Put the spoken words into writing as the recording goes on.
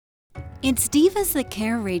It's Divas That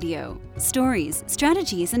Care Radio. Stories,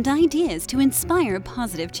 strategies, and ideas to inspire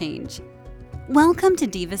positive change. Welcome to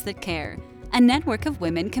Divas That Care, a network of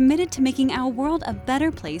women committed to making our world a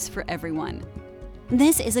better place for everyone.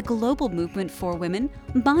 This is a global movement for women,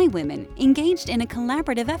 by women, engaged in a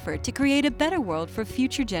collaborative effort to create a better world for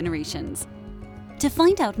future generations. To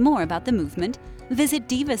find out more about the movement, visit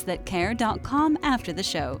divasthatcare.com after the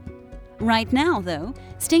show. Right now, though,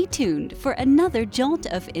 stay tuned for another jolt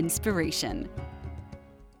of inspiration.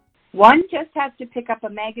 One just has to pick up a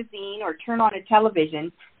magazine or turn on a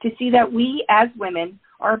television to see that we, as women,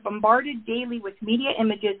 are bombarded daily with media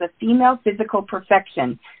images of female physical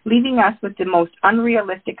perfection, leaving us with the most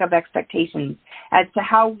unrealistic of expectations as to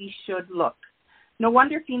how we should look. No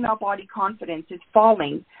wonder female body confidence is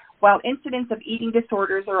falling, while incidents of eating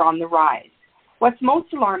disorders are on the rise. What's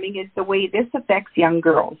most alarming is the way this affects young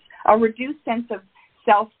girls. A reduced sense of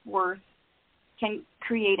self-worth can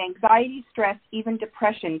create anxiety, stress, even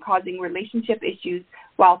depression, causing relationship issues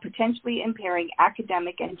while potentially impairing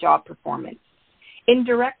academic and job performance. In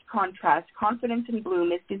direct contrast, Confidence in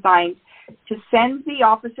Bloom is designed to send the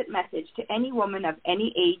opposite message to any woman of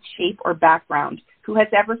any age, shape, or background who has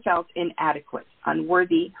ever felt inadequate,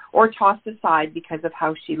 unworthy, or tossed aside because of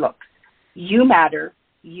how she looks. You matter.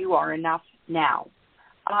 You are enough now.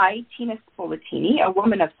 I, Tina Spolatini, a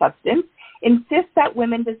woman of substance, insist that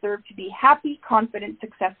women deserve to be happy, confident,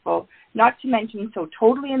 successful, not to mention so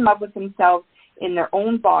totally in love with themselves in their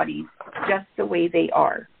own bodies, just the way they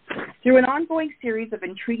are. Through an ongoing series of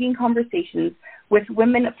intriguing conversations with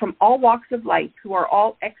women from all walks of life who are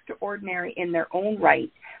all extraordinary in their own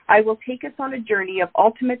right, I will take us on a journey of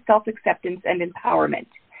ultimate self-acceptance and empowerment.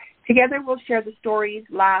 Together we'll share the stories,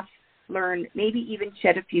 laugh, learn, maybe even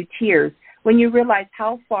shed a few tears when you realize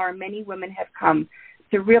how far many women have come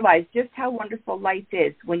to realize just how wonderful life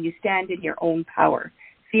is when you stand in your own power,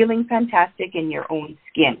 feeling fantastic in your own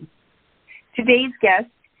skin. Today's guest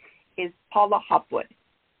is Paula Hopwood.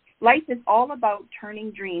 Life is all about turning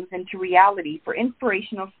dreams into reality for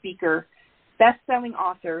inspirational speaker, best-selling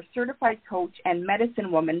author, certified coach, and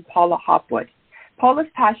medicine woman Paula Hopwood. Paula's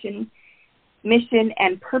passion, mission,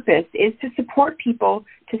 and purpose is to support people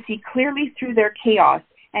to see clearly through their chaos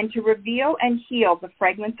and to reveal and heal the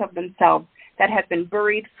fragments of themselves that have been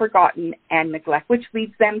buried, forgotten, and neglected, which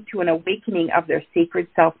leads them to an awakening of their sacred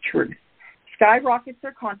self-truth, skyrockets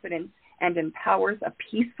their confidence, and empowers a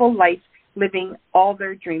peaceful life, living all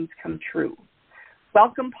their dreams come true.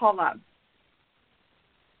 Welcome, Paula.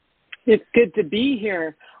 It's good to be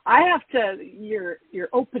here. I have to, your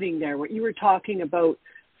opening there, what you were talking about,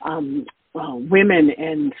 women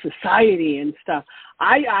and society and stuff.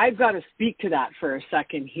 I've got to speak to that for a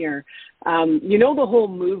second here. You know, the whole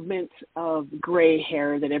movement of gray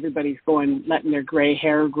hair that everybody's letting their gray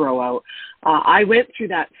hair grow out. I went through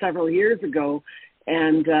that several years ago,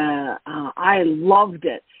 and I loved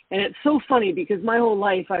it. And it's so funny because my whole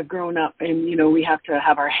life I've grown up and, you know, we have to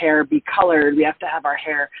have our hair be colored. We have to have our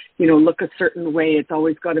hair, you know, look a certain way. It's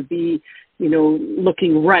always got to be, you know,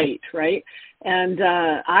 looking right? And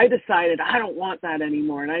I decided I don't want that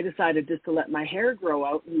anymore. And I decided just to let my hair grow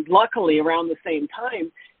out. And luckily, around the same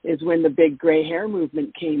time is when the big gray hair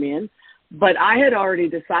movement came in. But I had already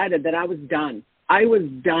decided that I was done. I was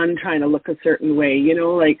done trying to look a certain way, you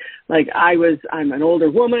know, I'm an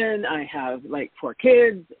older woman. I have 4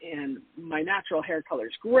 kids and my natural hair color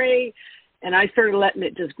is gray. And I started letting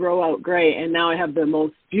it just grow out gray. And now I have the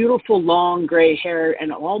most beautiful long gray hair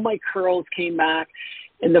and all my curls came back.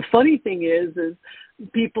 And the funny thing is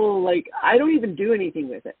people I don't even do anything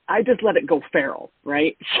with it. I just let it go feral,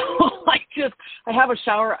 right? So I have a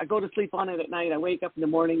shower. I go to sleep on it at night. I wake up in the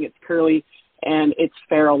morning. It's curly and it's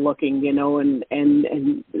feral looking, you know, and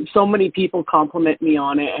so many people compliment me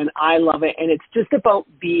on it and I love it. And it's just about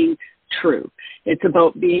being true. It's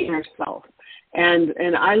about being yourself. And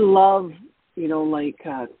I love, you know,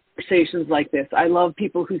 conversations like this. I love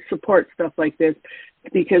people who support stuff like this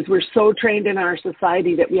because we're so trained in our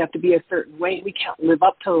society that we have to be a certain way. We can't live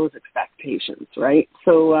up to those expectations, right?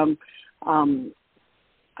 So I'm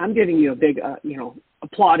giving you a big,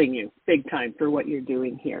 applauding you big time for what you're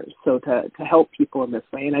doing here. So to help people in this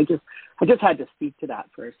way. And I just had to speak to that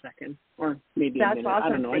for a second or maybe a minute. Awesome. I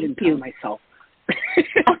don't know. Thank I didn't you. tell myself.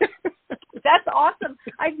 That's awesome.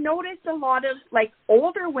 I've noticed a lot of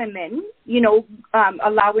older women, you know,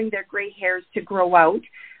 allowing their gray hairs to grow out.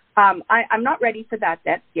 I'm not ready for that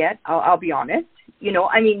yet. I'll be honest. You know,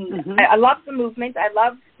 I mean, I love the movement. I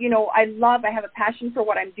have a passion for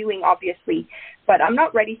what I'm doing, obviously, but I'm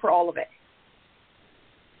not ready for all of it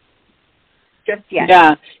just yet.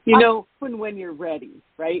 Yeah, you know, when you're ready,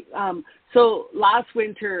 right? So last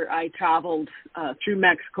winter I traveled through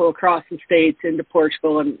Mexico, across the States, into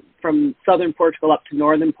Portugal, and from southern Portugal up to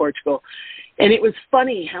northern Portugal. And it was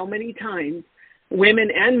funny how many times women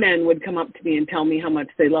and men would come up to me and tell me how much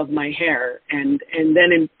they love my hair. And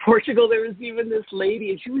then in Portugal, there was even this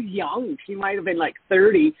lady, and she was young. She might have been like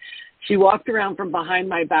 30. She walked around from behind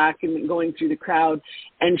my back and going through the crowd,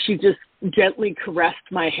 and she just gently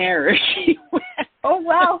caressed my hair as she went. Oh,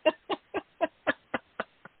 wow.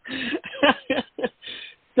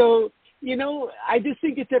 So, you know, I just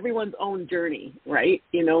think it's everyone's own journey, right?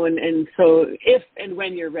 You know, and so if and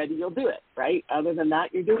when you're ready, you'll do it, right? Other than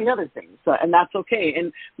that, you're doing other things. So, and that's okay.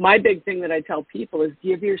 And my big thing that I tell people is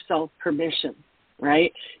give yourself permission,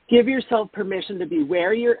 right? Give yourself permission to be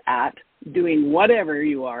where you're at, doing whatever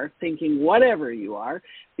you are, thinking whatever you are,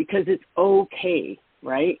 because it's okay,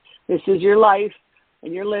 right? This is your life,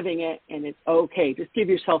 and you're living it, and it's okay. Just give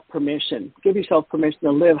yourself permission. Give yourself permission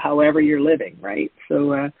to live however you're living, right?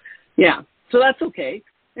 So, yeah. So that's okay.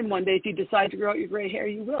 And one day if you decide to grow out your gray hair,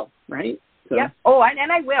 you will, right? So. Yep. Oh,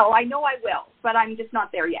 and I will. I know I will, but I'm just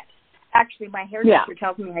not there yet. Actually, my hairdresser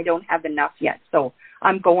tells me I don't have enough yet, so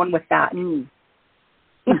I'm going with that.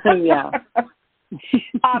 Yeah.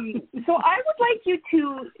 So I would like you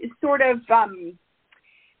to sort of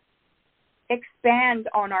expand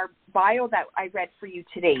on our bio that I read for you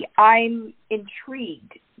today. I'm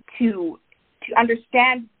intrigued to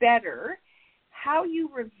understand better how you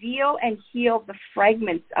reveal and heal the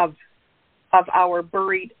fragments of our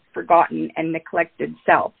buried, forgotten, and neglected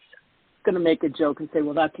selves. I'm going to make a joke and say,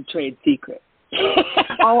 well, that's a trade secret.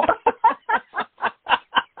 Oh.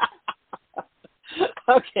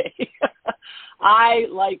 Okay. I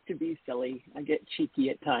like to be silly. I get cheeky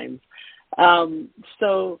at times.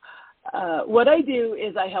 So what I do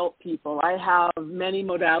is I help people. I have many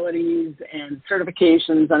modalities and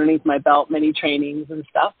certifications underneath my belt, many trainings and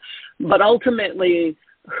stuff. But ultimately,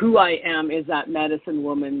 who I am is that medicine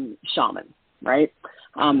woman shaman, right?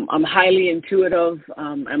 I'm highly intuitive.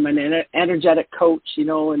 I'm an energetic coach, you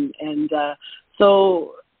know, and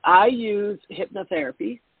so I use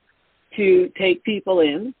hypnotherapy to take people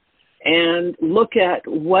in and look at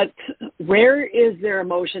where is their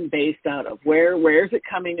emotion based out of? Where is it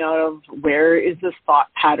coming out of? Where is this thought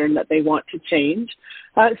pattern that they want to change?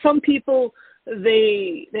 Some people,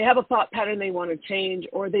 they have a thought pattern they want to change,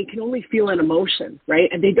 or they can only feel an emotion, right?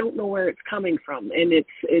 And they don't know where it's coming from, and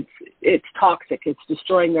it's toxic. It's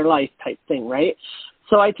destroying their life type thing, right?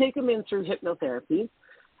 So I take them in through hypnotherapy,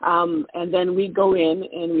 and then we go in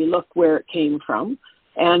and we look where it came from.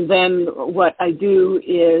 And then what I do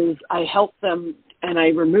is I help them and I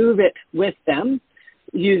remove it with them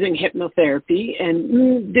using hypnotherapy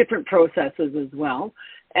and different processes as well.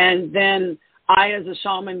 And then I, as a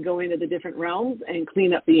shaman, go into the different realms and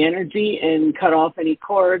clean up the energy and cut off any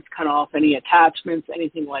cords, cut off any attachments,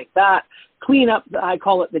 anything like that. Clean up, I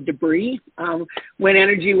call it the debris. When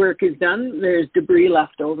energy work is done, there's debris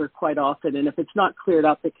left over quite often. And if it's not cleared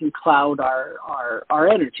up, it can cloud our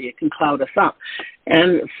energy. It can cloud us up.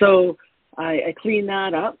 And so I clean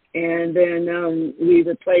that up, and then we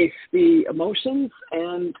replace the emotions,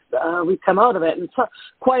 and we come out of it. And so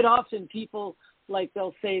quite often people, like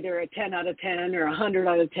they'll say they're a 10 out of 10 or 100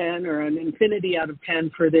 out of 10 or an infinity out of 10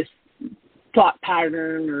 for this thought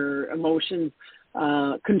pattern or emotion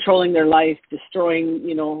controlling their life, destroying,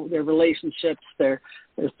 you know, their relationships, their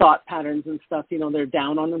thought patterns and stuff. You know, they're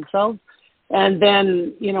down on themselves. And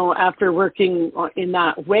then, you know, after working in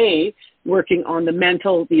that way, working on the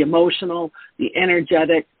mental, the emotional, the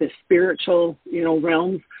energetic, the spiritual, you know,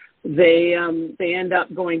 realms, they end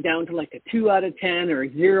up going down to like a 2 out of 10 or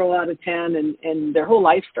a 0 out of 10, and their whole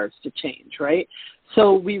life starts to change, right?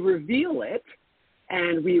 So we reveal it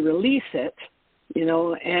and we release it, you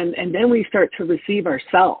know, and then we start to receive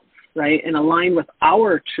ourselves, right, and align with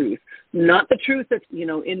our truth, not the truth that's, you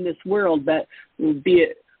know, in this world, but be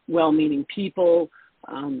it well-meaning people,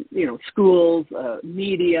 you know, schools,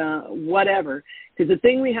 media, whatever. Because the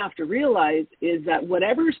thing we have to realize is that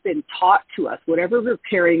whatever's been taught to us, whatever we're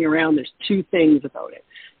carrying around, there's two things about it.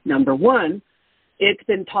 Number one, it's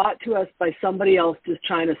been taught to us by somebody else just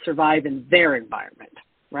trying to survive in their environment,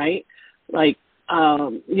 right? Like,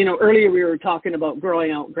 you know, earlier we were talking about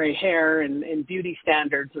growing out gray hair and beauty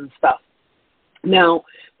standards and stuff. Now,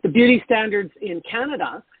 the beauty standards in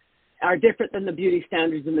Canada are different than the beauty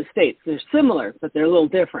standards in the States. They're similar, but they're a little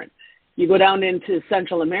different. You go down into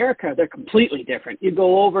Central America, they're completely different. You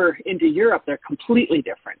go over into Europe, they're completely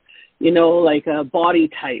different. You know, like body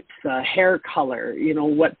types, hair color, you know,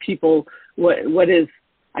 what what is,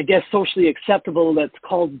 I guess, socially acceptable that's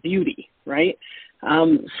called beauty, right?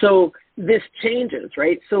 So this changes,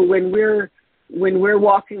 right? So when we're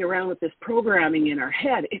walking around with this programming in our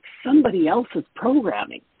head, it's somebody else's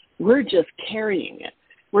programming. We're just carrying it.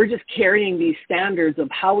 We're just carrying these standards of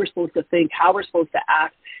how we're supposed to think, how we're supposed to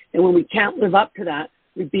act. And when we can't live up to that,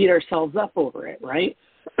 we beat ourselves up over it, right?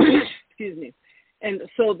 Excuse me. And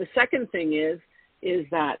so the second thing is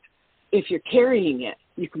that if you're carrying it,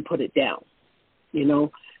 you can put it down. You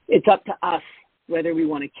know, it's up to us whether we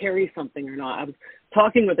want to carry something or not. I was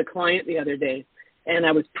talking with a client the other day, and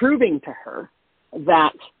I was proving to her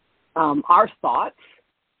that our thoughts,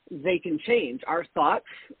 they can change. Our thoughts,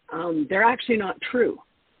 they're actually not true.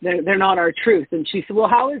 They're not our truth. And she said, well,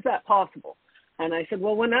 how is that possible? And I said,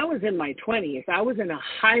 well, when I was in my 20s, I was in a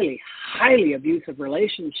highly, highly abusive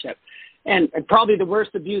relationship. And probably the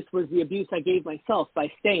worst abuse was the abuse I gave myself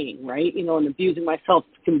by staying, right? You know, and abusing myself,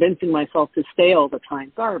 convincing myself to stay all the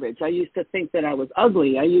time. Garbage. I used to think that I was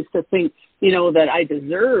ugly. I used to think, you know, that I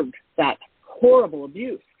deserved that horrible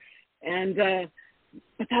abuse. And,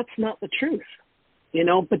 but that's not the truth, you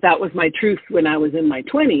know, but that was my truth when I was in my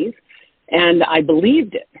 20s, and I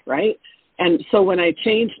believed it, right? And so when I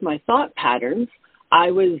changed my thought patterns, I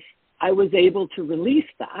was able to release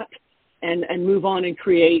that and move on and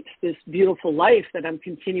create this beautiful life that I'm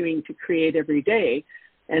continuing to create every day.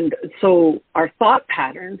 And so our thought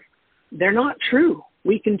patterns, they're not true.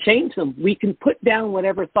 We can change them. We can put down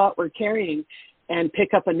whatever thought we're carrying and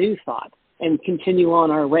pick up a new thought and continue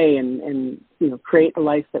on our way and you know, create the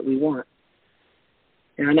life that we want.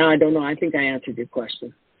 And now I don't know. I think I answered your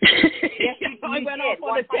question. Yes, I went off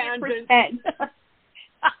on a tangent.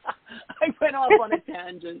 I went off on a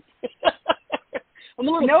tangent. I'm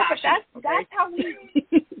a little passionate, but that's how we.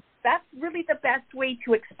 That's really the best way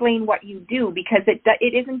to explain what you do, because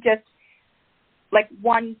it isn't just like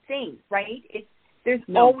one thing, right? There's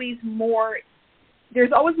always more.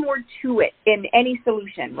 There's always more to it in any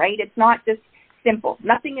solution, right? It's not just simple.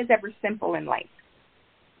 Nothing is ever simple in life.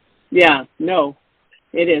 Yeah, no,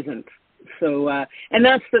 it isn't. So, and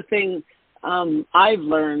that's the thing I've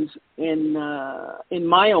learned in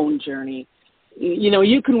my own journey. You know,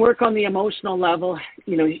 you can work on the emotional level.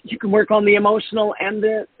 You know, you can work on the emotional and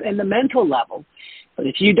the mental level, but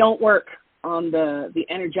if you don't work on the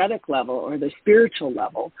energetic level or the spiritual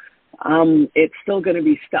level, it's still going to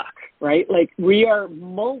be stuck, right? Like, we are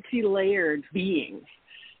multi-layered beings.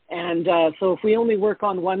 And so if we only work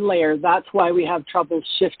on one layer, that's why we have trouble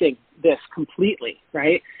shifting this completely,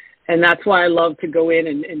 right? And that's why I love to go in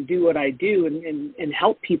and do what I do and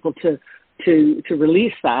help people to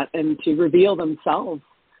release that and to reveal themselves.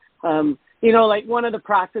 You know, like one of the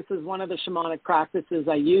shamanic practices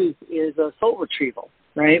I use is a soul retrieval,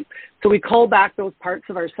 right? So we call back those parts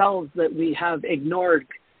of ourselves that we have ignored,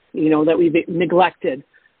 you know, that we've neglected,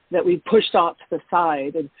 that we pushed off to the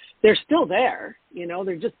side, and they're still there, you know,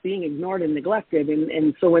 they're just being ignored and neglected.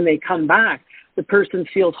 And so when they come back, the person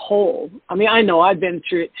feels whole. I mean, I know I've been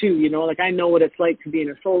through it too, you know, like I know what it's like to be in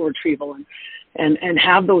a soul retrieval and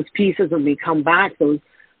have those pieces of me come back, those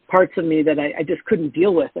parts of me that I just couldn't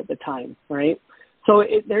deal with at the time, right? So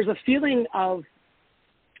there's a feeling of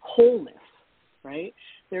wholeness, right?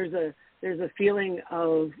 There's a feeling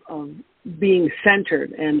of being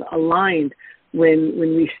centered and aligned when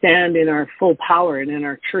we stand in our full power and in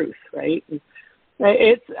our truth, right?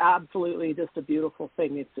 It's absolutely just a beautiful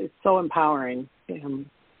thing. It's so empowering.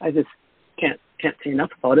 I just can't say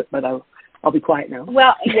enough about it, but I'll be quiet now.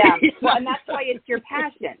 Well, yeah. Well, and that's why it's your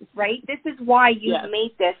passion, right? This is why you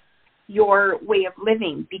made this your way of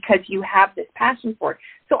living, because you have this passion for it.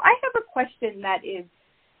 So I have a question that is,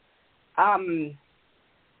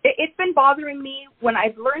 it's been bothering me when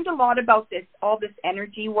I've learned a lot about all this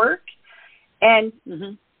energy work, and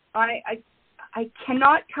I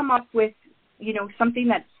cannot come up with, you know, something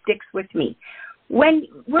that sticks with me. When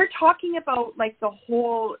we're talking about like the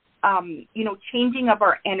whole, you know, changing of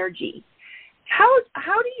our energy, how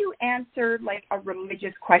do you answer like a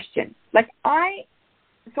religious question? Like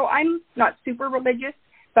so I'm not super religious,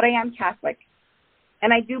 but I am Catholic,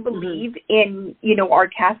 and I do believe in, you know, our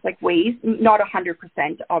Catholic ways, not 100%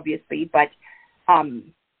 obviously, but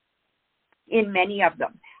in many of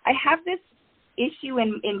them. I have this issue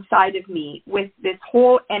inside of me with this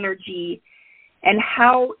whole energy and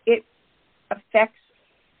how it affects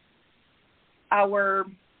our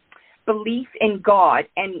belief in God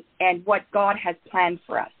and what God has planned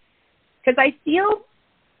for us. Because I feel,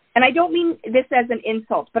 and I don't mean this as an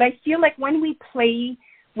insult, but I feel like when we play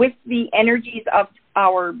with the energies of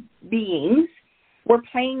our beings, we're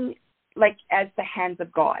playing like as the hands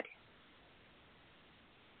of God.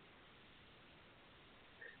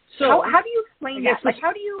 So how do you explain that? Like,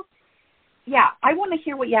 how do you, I want to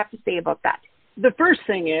hear what you have to say about that. the first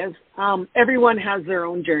thing is everyone has their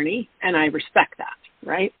own journey, and I respect that,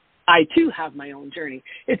 right? I, too, have my own journey.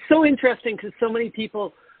 It's so interesting because so many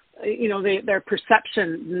people, their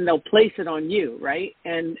perception, they'll place it on you, right?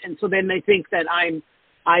 And so then they think that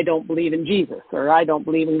I don't believe in Jesus or I don't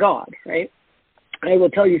believe in God, right? I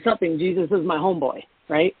will tell you something. Jesus is my homeboy,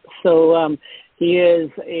 right? So he is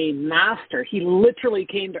a master. He literally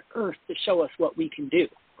came to earth to show us what we can do,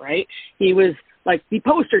 right? He was like the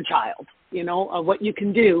poster child, of what you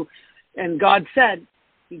can do. And God said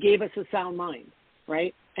he gave us a sound mind,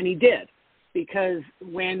 right? And he did. Because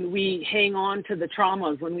when we hang on to the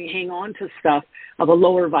traumas, when we hang on to stuff of a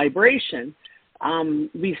lower vibration,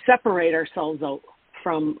 we separate ourselves out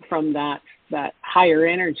from that higher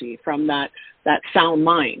energy, from that sound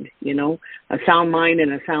mind, a sound mind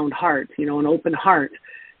and a sound heart, an open heart.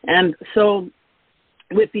 And so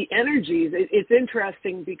with the energies, it's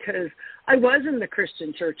interesting because I was in the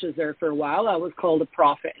Christian churches there for a while. I was called a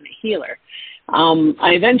prophet and a healer.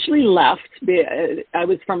 I eventually left. I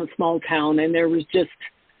was from a small town, and there was just,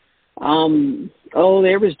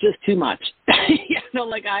 there was just too much.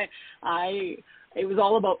 It was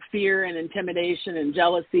all about fear and intimidation and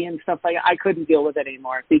jealousy and stuff like that. I couldn't deal with it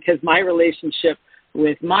anymore because my relationship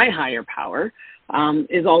with my higher power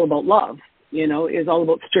is all about love. Is all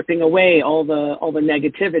about stripping away all the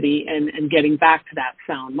negativity and getting back to that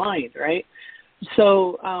sound mind, right?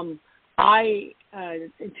 So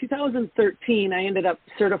in 2013, I ended up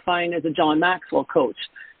certifying as a John Maxwell coach.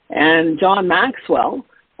 And John Maxwell,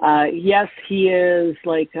 yes, he is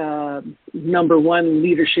like number one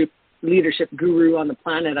leadership guru on the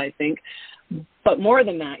planet, I think. But more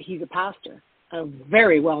than that, he's a pastor, a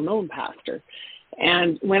very well-known pastor.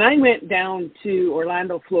 And when I went down to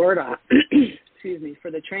Orlando, Florida,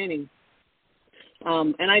 for the training,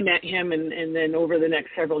 and I met him, and then over the next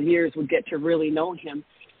several years would get to really know him,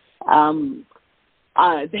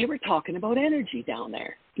 they were talking about energy down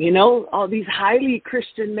there. All these highly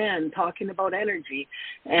Christian men talking about energy.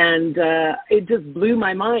 And it just blew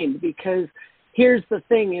my mind because here's the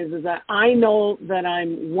thing is that I know that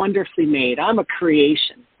I'm wonderfully made. I'm a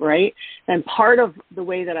creation, right? And part of the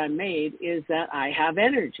way that I'm made is that I have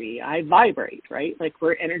energy. I vibrate, right? Like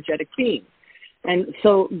we're energetic beings. And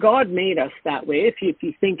so God made us that way. If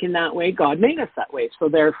you think in that way, God made us that way. So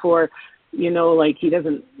therefore, he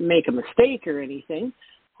doesn't make a mistake or anything.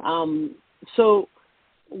 So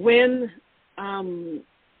when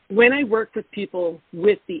I work with people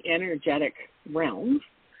with the energetic realms,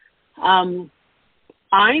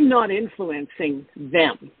 I'm not influencing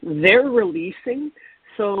them. They're releasing.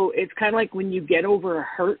 So it's kind of like when you get over a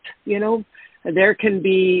hurt, there can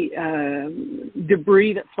be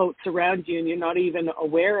debris that floats around you and you're not even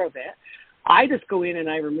aware of it. I just go in and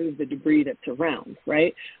I remove the debris that's around,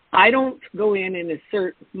 right? I don't go in and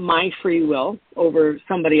assert my free will over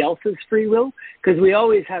somebody else's free will because we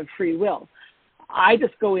always have free will. I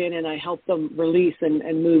just go in and I help them release and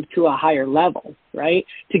move to a higher level, right?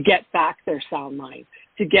 To get back their sound mind,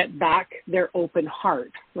 to get back their open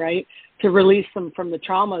heart, right? To release them from the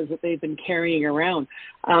traumas that they've been carrying around.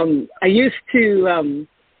 I used to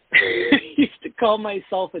call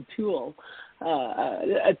myself a tool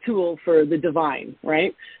for the divine,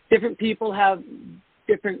 right? Different people have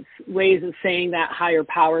different ways of saying that: higher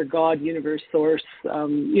power, God, universe, source,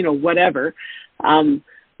 whatever.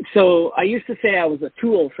 So I used to say I was a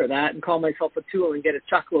tool for that and call myself a tool and get a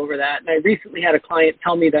chuckle over that. And I recently had a client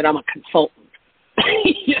tell me that I'm a consultant,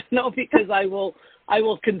 because I will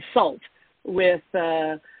consult with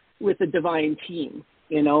the divine team.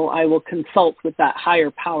 I will consult with that higher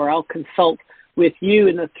power. I'll consult with you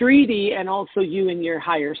in the 3D and also you in your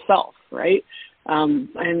higher self, right?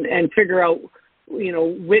 And figure out,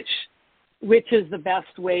 which is the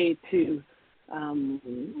best way to,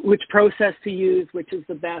 which process to use, which is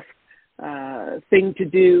the best thing to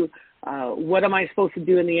do. What am I supposed to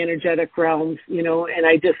do in the energetic realms? And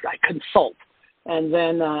I consult, and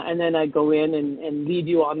then I go in and lead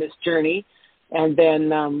you on this journey, and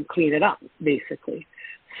then clean it up, basically.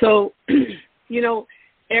 So,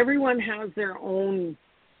 everyone has their own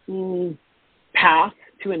path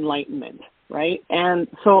to enlightenment, right? And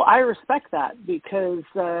so I respect that because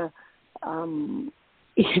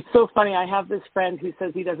it's so funny. I have this friend who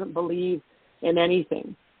says he doesn't believe in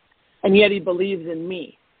anything, and yet he believes in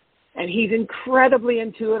me. And he's incredibly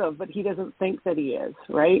intuitive, but he doesn't think that he is,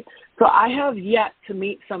 right? So I have yet to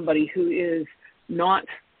meet somebody who is not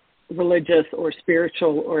religious or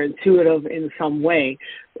spiritual or intuitive in some way,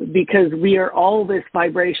 because we are all this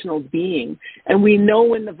vibrational being, and we know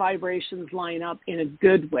when the vibrations line up in a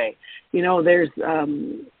good way. There's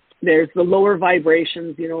There's the lower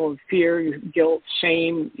vibrations, of fear, guilt,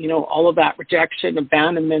 shame, all of that, rejection,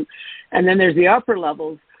 abandonment. And then there's the upper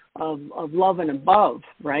levels of love and above,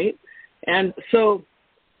 right? And so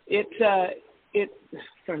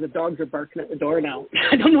sorry, the dogs are barking at the door now.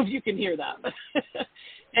 I don't know if you can hear that. But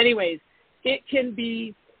anyways, it can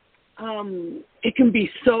be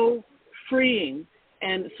so freeing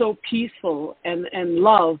and so peaceful and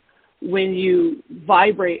love when you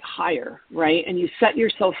vibrate higher, right? And you set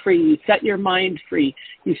yourself free, you set your mind free,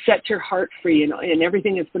 you set your heart free, and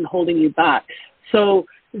everything that's been holding you back. So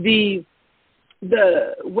the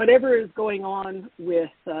whatever is going on with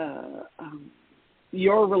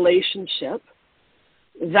your relationship,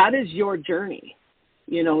 that is your journey.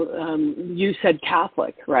 You said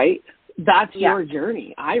Catholic, right? That's your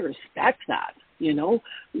journey. I respect that,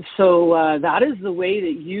 So that is the way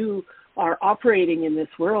that you are operating in this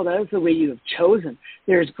world. That is the way you have chosen.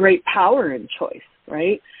 There's great power in choice,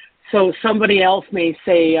 right? So somebody else may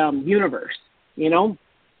say universe,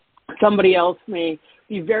 Somebody else may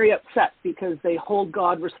be very upset because they hold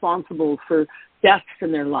God responsible for deaths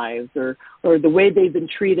in their lives or the way they've been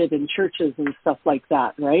treated in churches and stuff like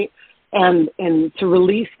that, right? And to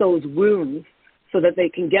release those wounds so that they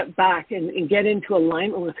can get back and get into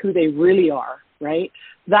alignment with who they really are, right?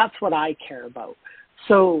 That's what I care about.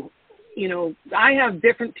 So, I have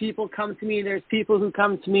different people come to me. There's people who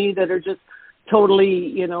come to me that are just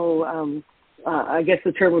totally, I guess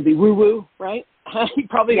the term would be woo-woo, right? You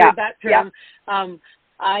probably heard that term. Yeah.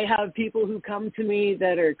 I have people who come to me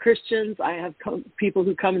that are Christians. I have people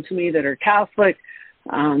who come to me that are Catholic,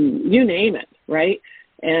 you name it, right?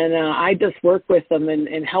 And I just work with them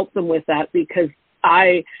and help them with that because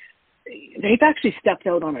they've actually stepped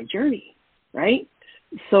out on a journey, right?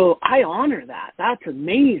 So I honor that. That's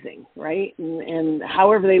amazing, right? And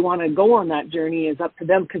however they want to go on that journey is up to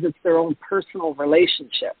them because it's their own personal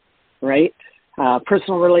relationship, right?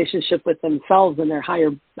 Personal relationship with themselves and their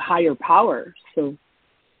higher power. So,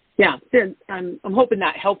 yeah, I'm hoping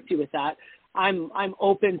that helped you with that. I'm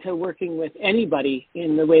open to working with anybody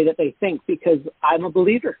in the way that they think because I'm a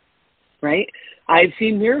believer, right? I've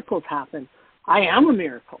seen miracles happen. I am a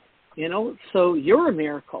miracle, so you're a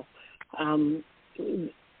miracle.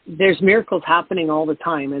 There's miracles happening all the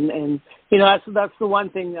time. And that's the one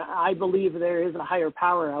thing that I believe there is a higher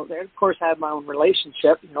power out there. Of course, I have my own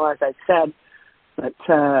relationship, as I said, but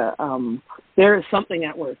there is something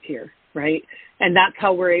at work here, right? And that's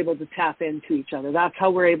how we're able to tap into each other. That's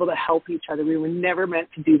how we're able to help each other. We were never meant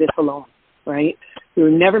to do this alone, right? We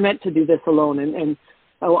were never meant to do this alone. And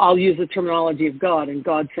I'll use the terminology of God, and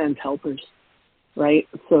God sends helpers, right?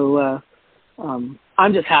 So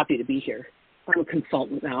I'm just happy to be here. I'm a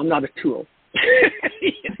consultant now. I'm not a tool.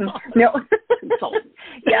 No. Consultant.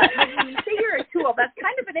 Yeah, when you say you're a tool, that's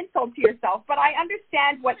kind of an insult to yourself, but I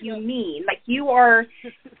understand what you mean. Like you are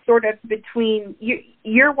sort of between,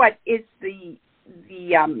 you're what is the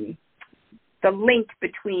link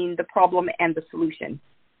between the problem and the solution,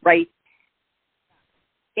 right?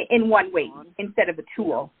 In one way, instead of a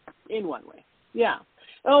tool. In one way, yeah.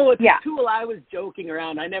 Oh, it's a tool. I was joking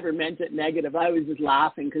around. I never meant it negative. I was just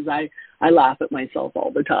laughing because I laugh at myself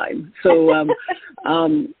all the time. So,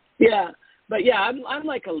 yeah. But, yeah, I'm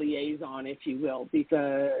like a liaison, if you will.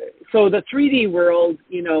 Because, so the 3D world,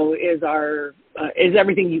 is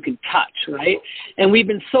everything you can touch, right? And we've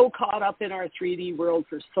been so caught up in our 3D world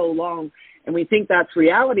for so long, and we think that's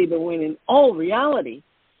reality. But when in all reality,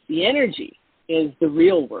 the energy is the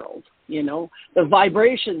real world, The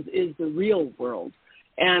vibrations is the real world.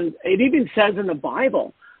 And it even says in the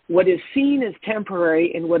Bible, what is seen is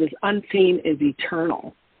temporary and what is unseen is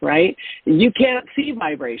eternal, right? And you can't see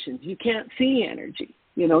vibrations. You can't see energy.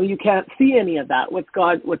 You can't see any of that. What's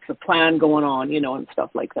the plan going on, and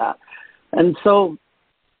stuff like that. And so,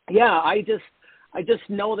 yeah, I just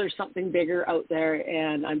know there's something bigger out there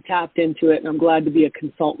and I'm tapped into it. And I'm glad to be a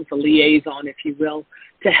consultant, a liaison, if you will,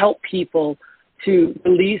 to help people to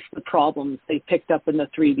release the problems they picked up in the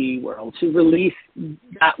 3D world, to release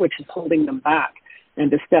that which is holding them back and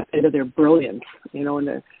to step into their brilliance, and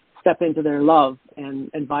to step into their love and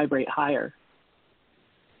vibrate higher.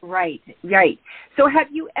 Right. So have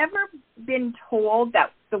you ever been told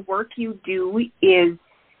that the work you do is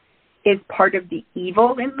part of the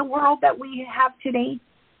evil in the world that we have today?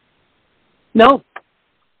 No.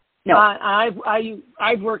 No.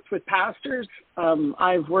 I've worked with pastors.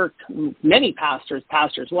 I've worked with many pastors'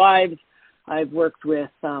 wives. I've worked with,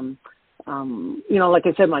 like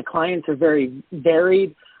I said, my clients are very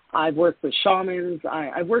varied. I've worked with shamans.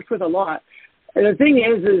 I've worked with a lot. And the thing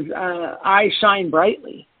is I shine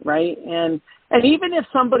brightly, right? And even if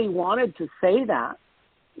somebody wanted to say that,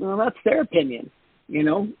 that's their opinion.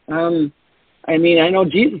 I mean, I know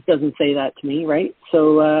Jesus doesn't say that to me, right?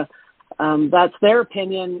 So that's their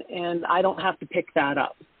opinion, and I don't have to pick that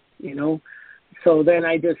up, So then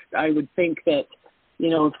I would think that,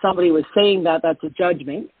 if somebody was saying that, that's a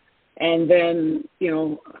judgment. And then,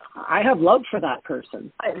 I have love for that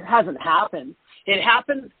person. It hasn't happened. It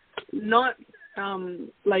happened not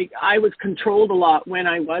like I was controlled a lot when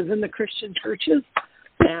I was in the Christian churches.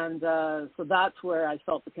 And so that's where I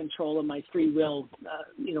felt the control of my free will,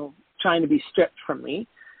 trying to be stripped from me.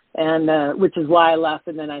 And which is why I left.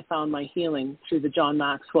 And then I found my healing through the John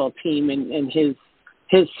Maxwell team and his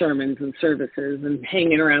sermons and services and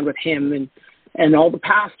hanging around with him and all the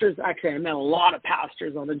pastors. Actually, I met a lot of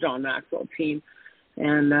pastors on the John Maxwell team,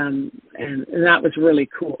 and that was really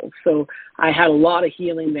cool. So I had a lot of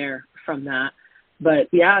healing there from that. But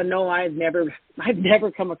yeah, no, I've never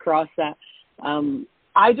come across that.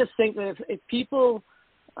 I just think that if people,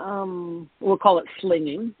 we'll call it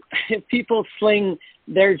slinging, if people sling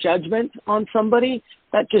their judgment on somebody,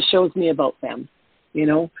 that just shows me about them.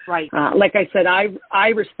 Right. Like I said, I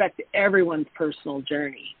respect everyone's personal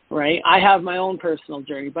journey, right? I have my own personal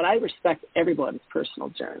journey, but I respect everyone's personal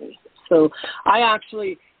journey. So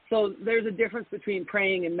so there's a difference between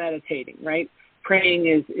praying and meditating, right? Praying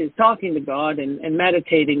is talking to God, and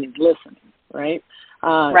meditating is listening, right?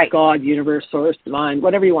 Right. God, universe, source, divine,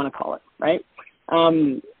 whatever you want to call it, right?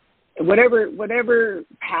 Whatever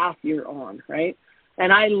path you're on, right?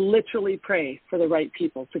 And I literally pray for the right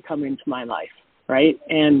people to come into my life. Right?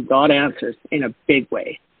 And God answers in a big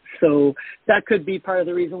way. So that could be part of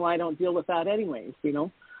the reason why I don't deal with that anyways,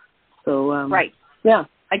 So, right. Yeah.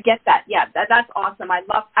 I get that. Yeah, that's awesome. I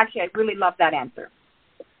really love that answer.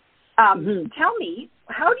 Tell me,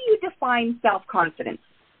 how do you define self-confidence?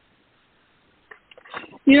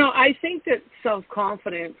 I think that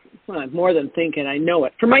self-confidence, more than thinking, I know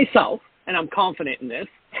it for myself, and I'm confident in this.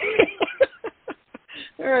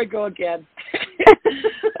 There I go again.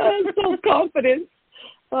 Self-confidence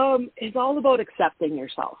is all about accepting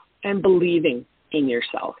yourself and believing in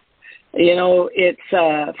yourself.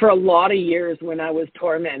 It's for a lot of years when I was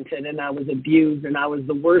tormented and I was abused, and I was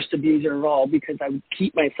the worst abuser of all because I would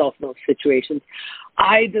keep myself in those situations.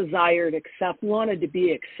 I wanted to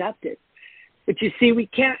be accepted. But you see, we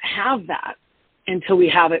can't have that until we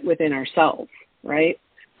have it within ourselves, right?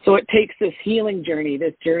 So it takes this healing journey,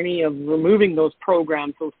 this journey of removing those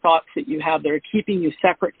programs, those thoughts that you have that are keeping you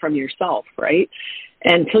separate from yourself, right?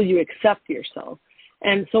 Until you accept yourself.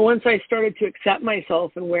 And so once I started to accept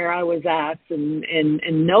myself and where I was at and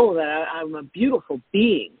know that I'm a beautiful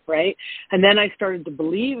being, right? And then I started to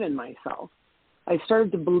believe in myself. I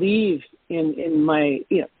started to believe in my,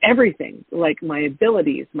 everything, like my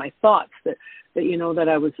abilities, my thoughts, that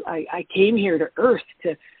I came here to earth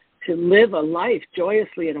to live a life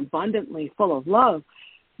joyously and abundantly full of love.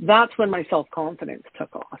 That's when my self-confidence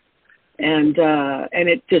took off. And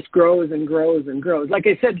it just grows and grows and grows. Like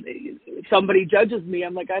I said, if somebody judges me,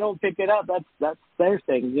 I'm like, I don't pick it up. That's their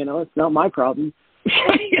thing. It's not my problem.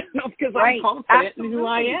 Because right. I'm confident Absolutely. in who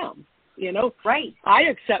I am. Right. I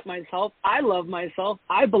accept myself. I love myself.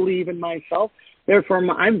 I believe in myself. Therefore,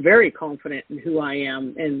 I'm very confident in who I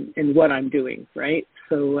am and what I'm doing. Right.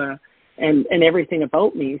 So, and everything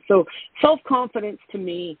about me. So self-confidence to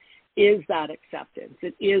me is that acceptance.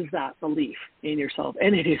 It is that belief in yourself.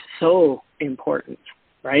 And it is so important,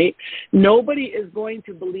 right? Nobody is going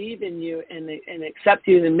to believe in you and accept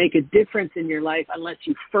you and make a difference in your life unless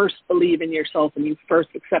you first believe in yourself and you first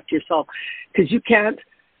accept yourself, because you can't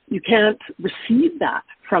receive that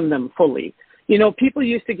from them fully. People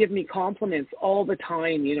used to give me compliments all the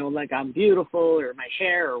time, like I'm beautiful or my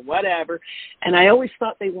hair or whatever. And I always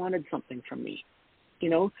thought they wanted something from me.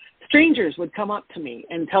 Strangers would come up to me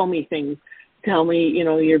and tell me things,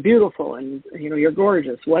 you're beautiful and, you're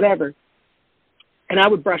gorgeous, whatever. And I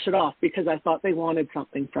would brush it off because I thought they wanted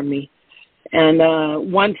something from me. And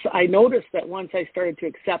once I noticed that once I started to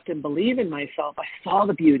accept and believe in myself, I saw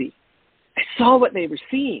the beauty. I saw what they were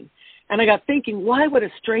seeing. And I got thinking, why would a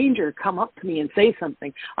stranger come up to me and say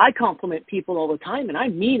something? I compliment people all the time, and I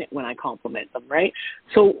mean it when I compliment them, right?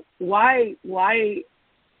 So why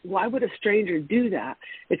would a stranger do that?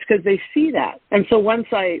 It's because they see that. And so once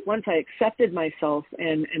I accepted myself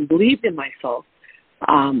and believed in myself,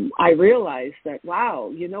 I realized that,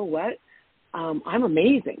 wow, you know what? I'm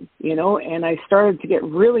amazing, and I started to get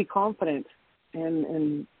really confident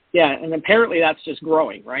and apparently that's just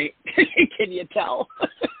growing, right? Can you tell?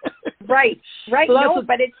 Right. So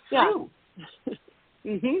but it's true. Yeah.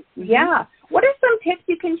 Mm-hmm. Yeah. What are some tips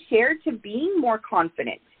you can share to being more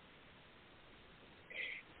confident?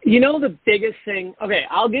 The biggest thing, okay,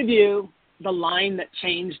 I'll give you the line that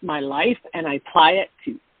changed my life, and I apply it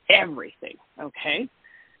to everything, okay?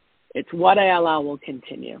 It's what I allow will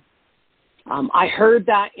continue. I heard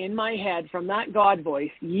that in my head from that God voice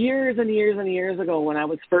years and years and years ago when I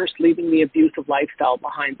was first leaving the abusive lifestyle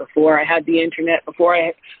behind, before I had the internet, before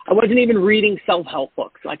I wasn't even reading self-help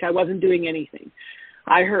books, like I wasn't doing anything.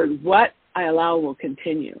 I heard what I allow will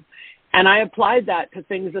continue. And I applied that to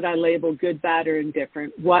things that I label good, bad, or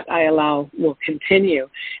indifferent. What I allow will continue.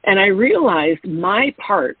 And I realized my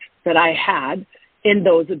part that I had in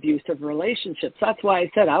those abusive relationships. That's why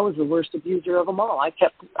I said I was the worst abuser of them all. I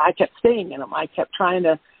kept staying in them. I kept trying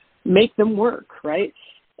to make them work, right?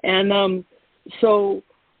 And so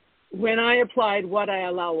when I applied what I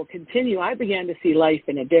allow will continue, I began to see life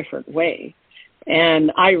in a different way.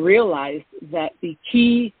 And I realized that the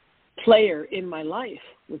key player in my life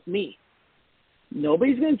was me.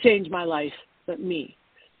 Nobody's going to change my life but me.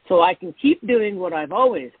 So I can keep doing what I've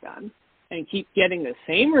always done and keep getting the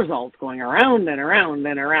same results going around and around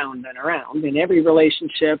and around and around in every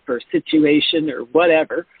relationship or situation or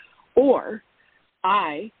whatever, or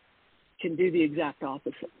I can do the exact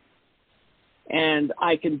opposite. And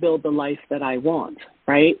I can build the life that I want,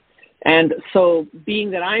 right? And so being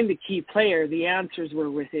that I'm the key player, the answers were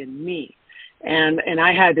within me. And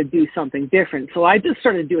I had to do something different. So I just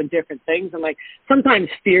started doing different things. And like sometimes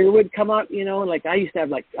fear would come up, you know, like I used to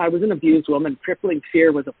have I was an abused woman. Crippling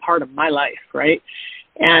fear was a part of my life, right?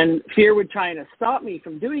 And fear would try to stop me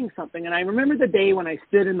from doing something. And I remember the day when I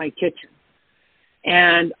stood in my kitchen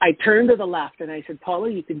and I turned to the left and I said,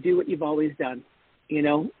 Paula, you can do what you've always done, you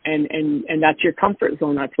know, and that's your comfort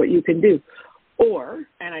zone. That's what you can do.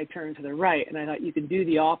 And I turned to the right and I thought you can do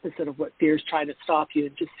the opposite of what fear's trying to stop you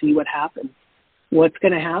and just see what happens. What's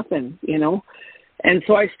going to happen, you know? And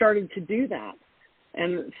so I started to do that.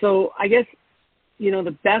 And so I guess, you know,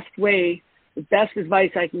 the best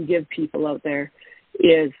advice I can give people out there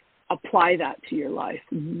is apply that to your life.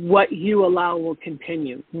 What you allow will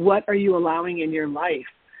continue. What are you allowing in your life?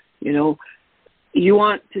 You know, you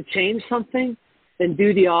want to change something, then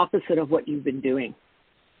do the opposite of what you've been doing.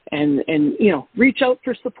 And you know, reach out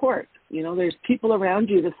for support. You know, there's people around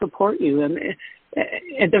you to support you. And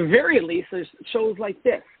at the very least, there's shows like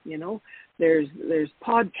this, you know, there's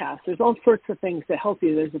podcasts, there's all sorts of things to help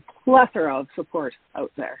you. There's a plethora of support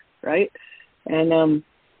out there, right? And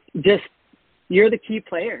just, you're the key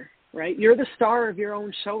player, right? You're the star of your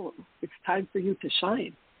own show. It's time for you to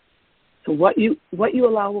shine. So what you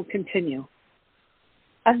allow will continue.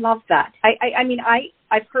 I love that. I mean,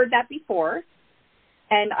 I've heard that before,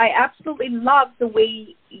 and I absolutely love the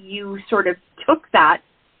way you sort of took that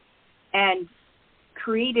and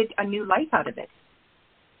created a new life out of it.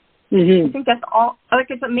 Mm-hmm. I think that's all, like,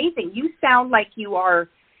 it's amazing. You sound like you are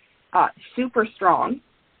super strong,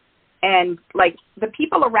 and like the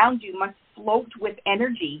people around you must float with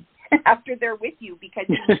energy after they're with you, because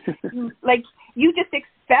you just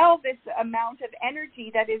expel this amount of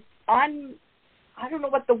energy that is I don't know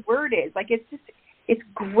what the word is. Like, it's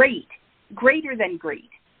great, greater than great.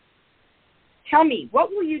 Tell me, what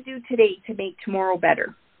will you do today to make tomorrow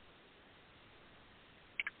better?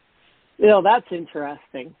 You know, that's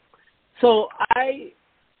interesting. So I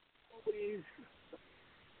always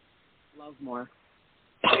love more.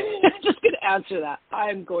 I'm just going to answer that.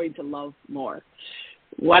 I'm going to love more.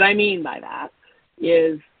 What I mean by that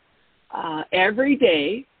is every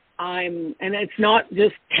day and it's not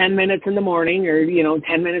just 10 minutes in the morning or,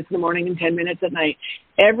 10 minutes in the morning and 10 minutes at night.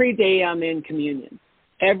 Every day I'm in communion.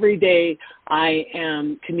 Every day I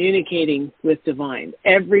am communicating with divine.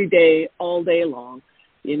 Every day, all day long,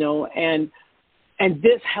 and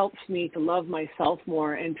this helps me to love myself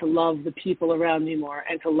more and to love the people around me more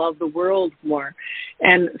and to love the world more.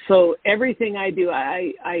 And so everything I do,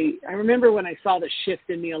 I remember when I saw the shift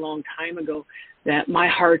in me a long time ago, that my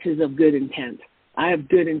heart is of good intent. I have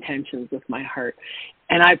good intentions with my heart,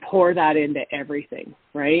 and I pour that into everything,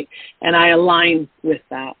 right? And I align with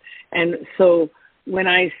that. And so when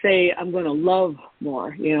I say I'm going to love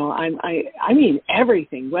more, I mean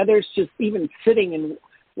everything, whether it's just even sitting and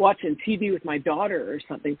watching TV with my daughter or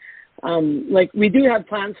something. Like we do have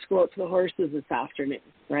plans to go out to the horses this afternoon,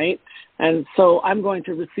 right? And so I'm going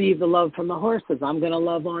to receive the love from the horses. I'm going to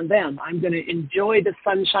love on them. I'm going to enjoy the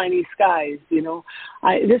sunshiny skies.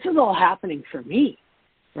 This is all happening for me,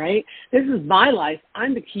 right? This is my life.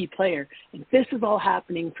 I'm the key player, and this is all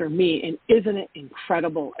happening for me. And isn't it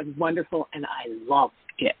incredible and wonderful? And I love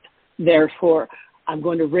it. Therefore, I'm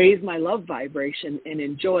going to raise my love vibration and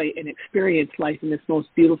enjoy and experience life in this most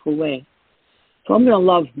beautiful way. So I'm going to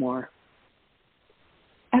love more.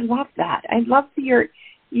 I love that. I love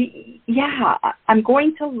I'm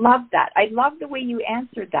going to love that. I love the way you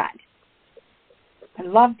answered that. I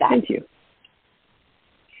love that. Thank you.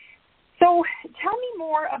 So tell me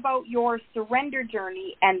more about your surrender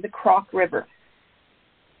journey and the Croc River.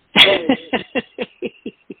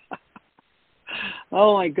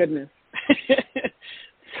 Oh my goodness.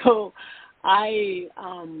 So I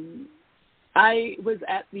was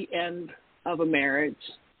at the end of a marriage.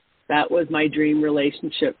 That was my dream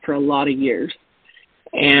relationship for a lot of years.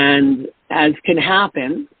 And as can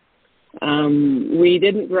happen, we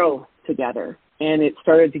didn't grow together, and it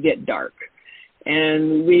started to get dark.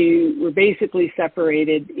 And we were basically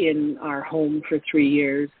separated in our home for 3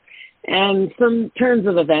 years. And some turns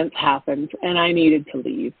of events happened, and I needed to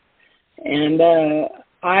leave. And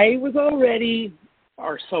I was already,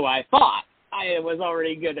 or so I thought, I was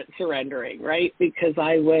already good at surrendering, right? Because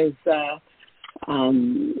I was,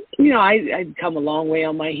 I'd come a long way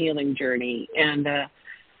on my healing journey. And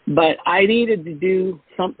but I needed to do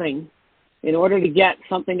something. In order to get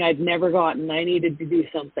something I'd never gotten, I needed to do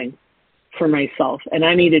something for myself. And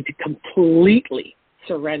I needed to completely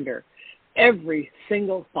surrender every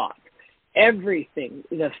single thought, everything,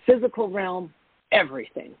 the physical realm,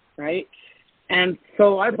 everything, right? And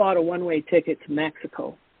so I bought a one-way ticket to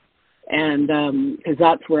Mexico, and because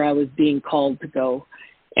that's where I was being called to go.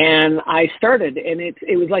 And I started, and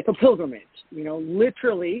it was like a pilgrimage.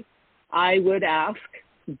 Literally, I would ask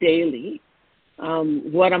daily,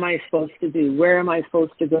 what am I supposed to do? Where am I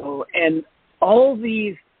supposed to go? And all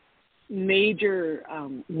these major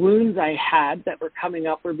wounds I had that were coming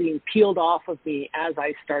up were being peeled off of me as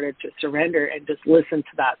I started to surrender and just listen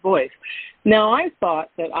to that voice. Now, I thought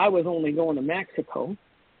that I was only going to Mexico,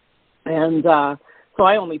 and so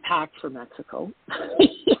I only packed for Mexico.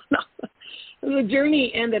 The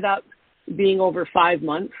journey ended up being over 5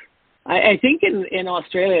 months. I think in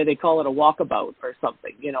Australia they call it a walkabout or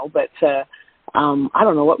something, but I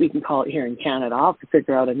don't know what we can call it here in Canada. I'll have to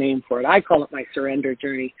figure out a name for it. I call it my surrender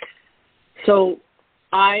journey. So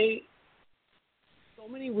many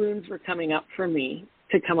wounds were coming up for me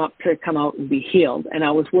to come out and be healed. And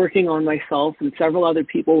I was working on myself, and several other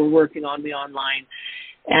people were working on me online.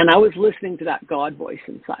 And I was listening to that God voice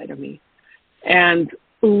inside of me. And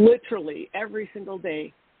literally every single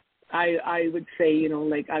day, I would say,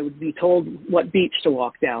 I would be told what beach to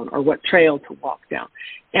walk down or what trail to walk down.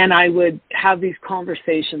 And I would have these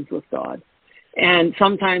conversations with God. And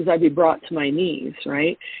sometimes I'd be brought to my knees,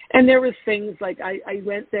 right? And there was things like I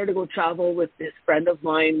went there to go travel with this friend of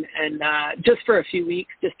mine, and just for a few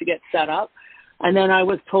weeks, just to get set up. And then I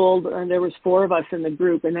was told, and there was 4 of us in the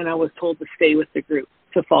group, and then I was told to stay with the group,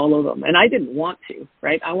 to follow them. And I didn't want to,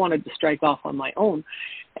 right? I wanted to strike off on my own.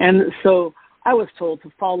 And so I was told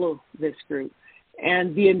to follow this group.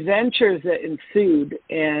 And the adventures that ensued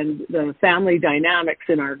and the family dynamics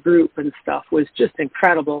in our group and stuff was just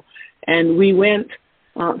incredible. And we went,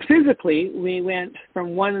 physically, we went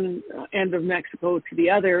from one end of Mexico to the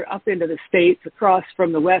other, up into the States, across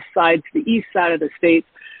from the west side to the east side of the States,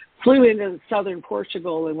 flew into southern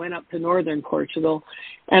Portugal and went up to northern Portugal.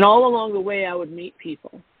 And all along the way, I would meet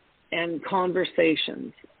people and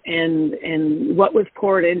conversations and what was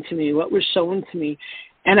poured into me, what was shown to me.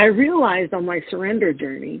 And I realized on my surrender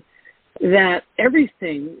journey that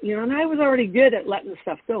everything, and I was already good at letting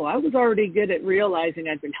stuff go. I was already good at realizing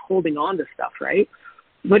I'd been holding on to stuff, right?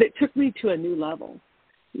 But it took me to a new level.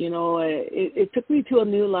 It took me to a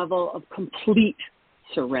new level of complete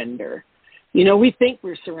surrender. We think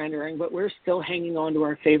we're surrendering, but we're still hanging on to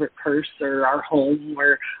our favorite purse or our home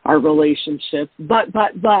or our relationship. But,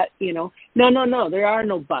 no, there are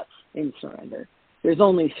no buts in surrender. There's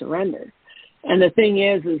only surrender. And the thing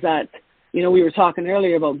is that, we were talking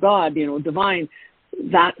earlier about God, divine,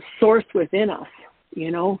 that source within us,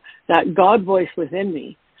 that God voice within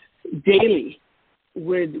me daily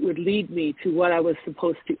would lead me to what I was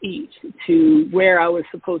supposed to eat, to where I was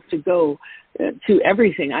supposed to go, to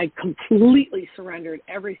everything. I completely surrendered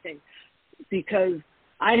everything because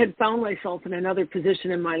I had found myself in another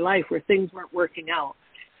position in my life where things weren't working out.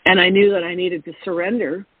 And I knew that I needed to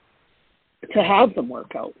surrender to have them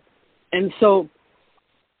work out. And so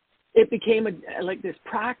it became like this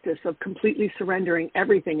practice of completely surrendering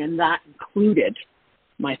everything, and that included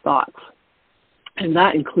my thoughts. And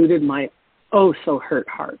that included my so hurt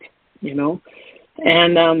heart,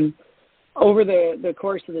 And over the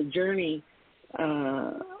course of the journey,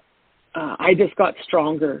 I just got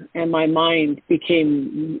stronger, and my mind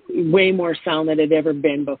became way more sound than it had ever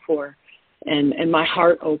been before. And my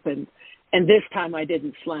heart opened. And this time I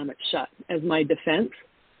didn't slam it shut as my defense.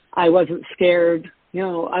 I wasn't scared.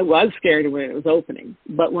 I was scared when it was opening.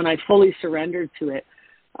 But when I fully surrendered to it,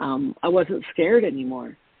 I wasn't scared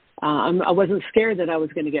anymore. I wasn't scared that I was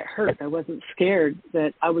going to get hurt. I wasn't scared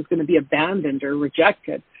that I was going to be abandoned or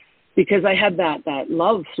rejected, because I had that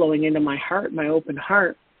love flowing into my heart, my open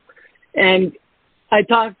heart. And I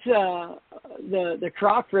talked the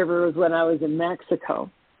Croc River was when I was in Mexico,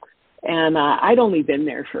 and I'd only been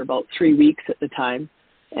there for about 3 weeks at the time.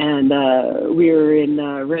 And we were in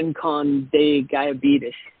Rincon de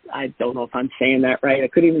Gayabitis. I don't know if I'm saying that right. I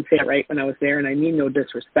couldn't even say it right when I was there, and I mean no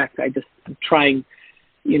disrespect. I just am trying,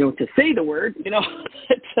 to say the word,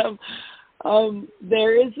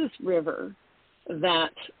 there is this river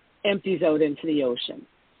that empties out into the ocean.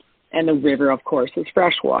 And the river, of course, is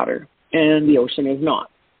fresh water, and the ocean is not.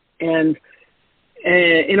 And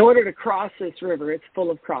in order to cross this river, it's full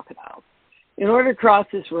of crocodiles. In order to cross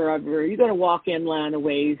this river, you got to walk inland a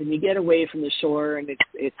ways, and you get away from the shore, and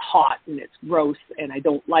it's hot and it's gross, and I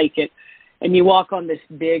don't like it. And you walk on this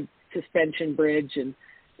big suspension bridge,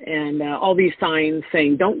 and all these signs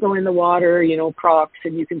saying don't go in the water, crocs,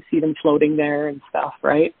 and you can see them floating there and stuff,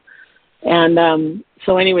 right? And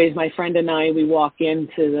so anyways, my friend and I, we walk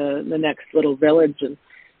into the next little village, and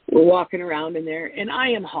we're walking around in there, and I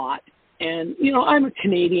am hot. And, I'm a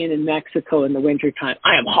Canadian in Mexico in the wintertime.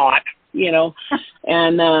 I am hot,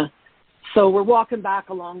 And so we're walking back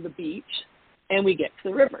along the beach, and we get to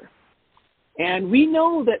the river. And we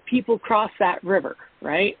know that people cross that river,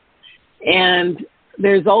 right? And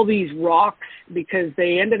there's all these rocks, because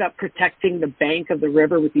they ended up protecting the bank of the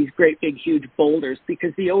river with these great big huge boulders,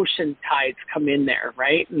 because the ocean tides come in there,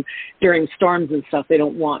 right? And during storms and stuff, they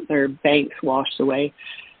don't want their banks washed away.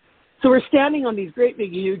 So we're standing on these great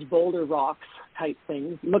big huge boulder rocks type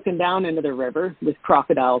things, looking down into the river with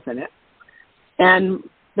crocodiles in it. And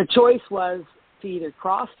the choice was to either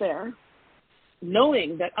cross there,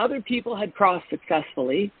 knowing that other people had crossed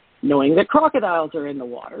successfully, knowing that crocodiles are in the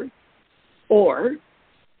water, or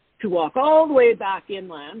to walk all the way back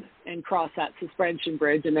inland and cross that suspension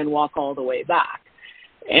bridge and then walk all the way back.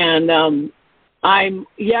 And I'm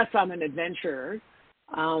an adventurer,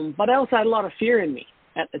 but I also had a lot of fear in me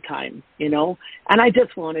at the time, and I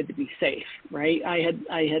just wanted to be safe, right? I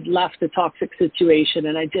had left a toxic situation,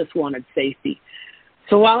 and I just wanted safety.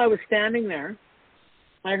 So while I was standing there,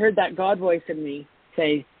 I heard that God voice in me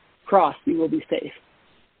say, cross, you will be safe.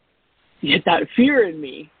 Yet that fear in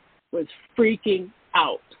me was freaking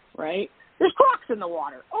out, right? There's crocs in the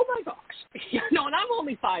water. Oh my gosh. And I'm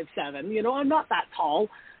only 5'7", I'm not that tall.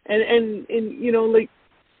 And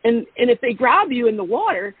if they grab you in the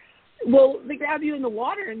water, well, they grab you in the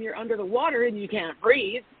water and you're under the water and you can't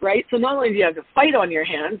breathe, right? So not only do you have to fight on your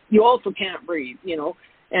hands, you also can't breathe,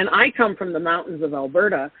 And I come from the mountains of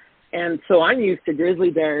Alberta, and so I'm used to grizzly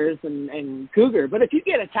bears and cougar. But if you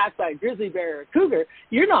get attacked by a grizzly bear or a cougar,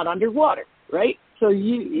 you're not underwater, right? So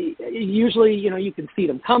you usually, you can see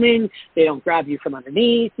them coming. They don't grab you from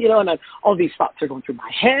underneath, and all these thoughts are going through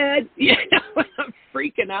my head. I'm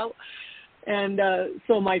freaking out. And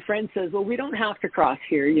so my friend says, well, we don't have to cross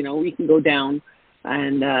here. We can go down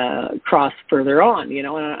and cross further on,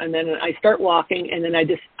 and then I start walking, and then I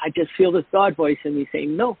just feel this God voice in me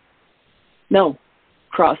saying, no,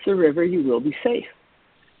 cross the river, you will be safe.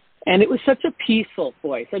 And it was such a peaceful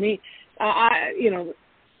voice. I mean,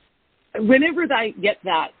 whenever I get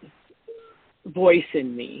that voice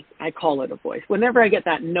in me, I call it a voice. Whenever I get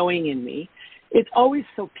that knowing in me, it's always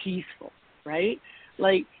so peaceful, right?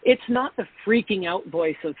 Like, it's not the freaking out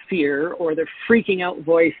voice of fear or the freaking out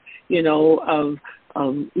voice, of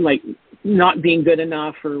like not being good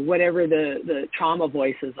enough or whatever the trauma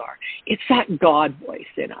voices are. It's that God voice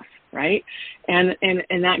in us, right? And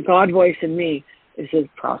that God voice in me says,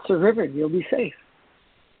 cross the river and you'll be safe.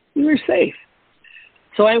 You were safe.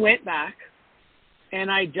 So I went back and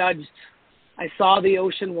I saw the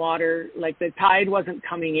ocean water, like the tide wasn't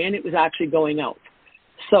coming in, it was actually going out.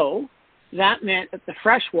 So that meant that the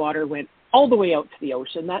fresh water went all the way out to the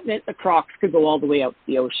ocean. That meant the crocs could go all the way out to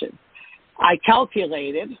the ocean. I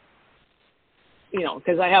calculated,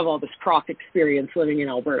 because I have all this croc experience living in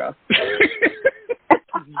Alberta.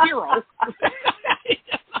 Zero.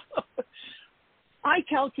 I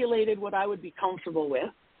calculated what I would be comfortable with.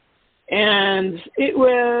 And it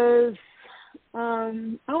was,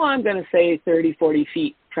 I'm going to say 30, 40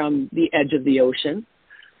 feet from the edge of the ocean.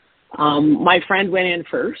 My friend went in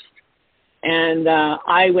first. And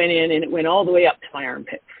I went in, and it went all the way up to my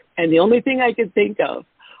armpits. And the only thing I could think of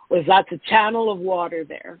was that's a channel of water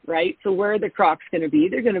there, right? So where are the crocs going to be?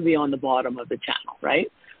 They're going to be on the bottom of the channel,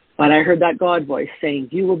 right? But I heard that God voice saying,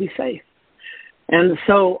 you will be safe. And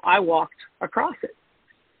so I walked across it,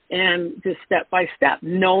 and just step by step,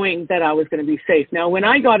 knowing that I was going to be safe. Now, when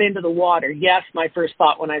I got into the water, yes, my first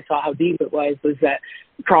thought when I saw how deep it was that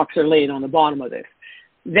crocs are laying on the bottom of this.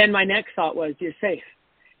 then my next thought was, you're safe.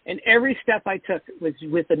 And every step I took was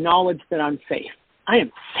with the knowledge that I'm safe. I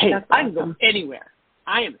am safe. That's I can awesome. go anywhere.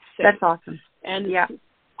 I am safe. That's awesome. And yeah.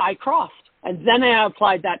 I crossed. And then I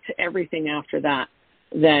applied that to everything after that,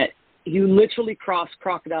 that you literally crossed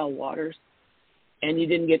crocodile waters and you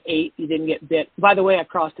didn't get ate, you didn't get bit. By the way, I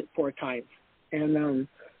crossed it 4 times and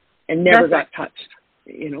never got touched.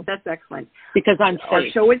 That's excellent. Because I'm safe. Our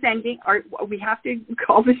show is ending. We have to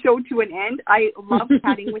call the show to an end. I love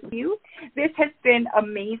chatting with you. This has been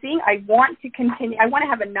amazing. I want to continue. I want to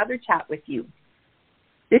have another chat with you.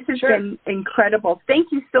 This has been incredible. Thank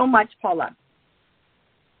you so much, Paula.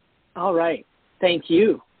 All right. Thank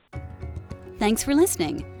you. Thanks for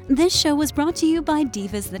listening. This show was brought to you by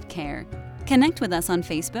Divas That Care. Connect with us on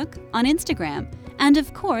Facebook, on Instagram, and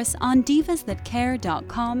of course on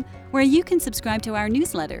divasthatcare.com, where you can subscribe to our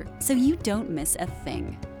newsletter so you don't miss a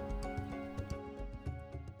thing.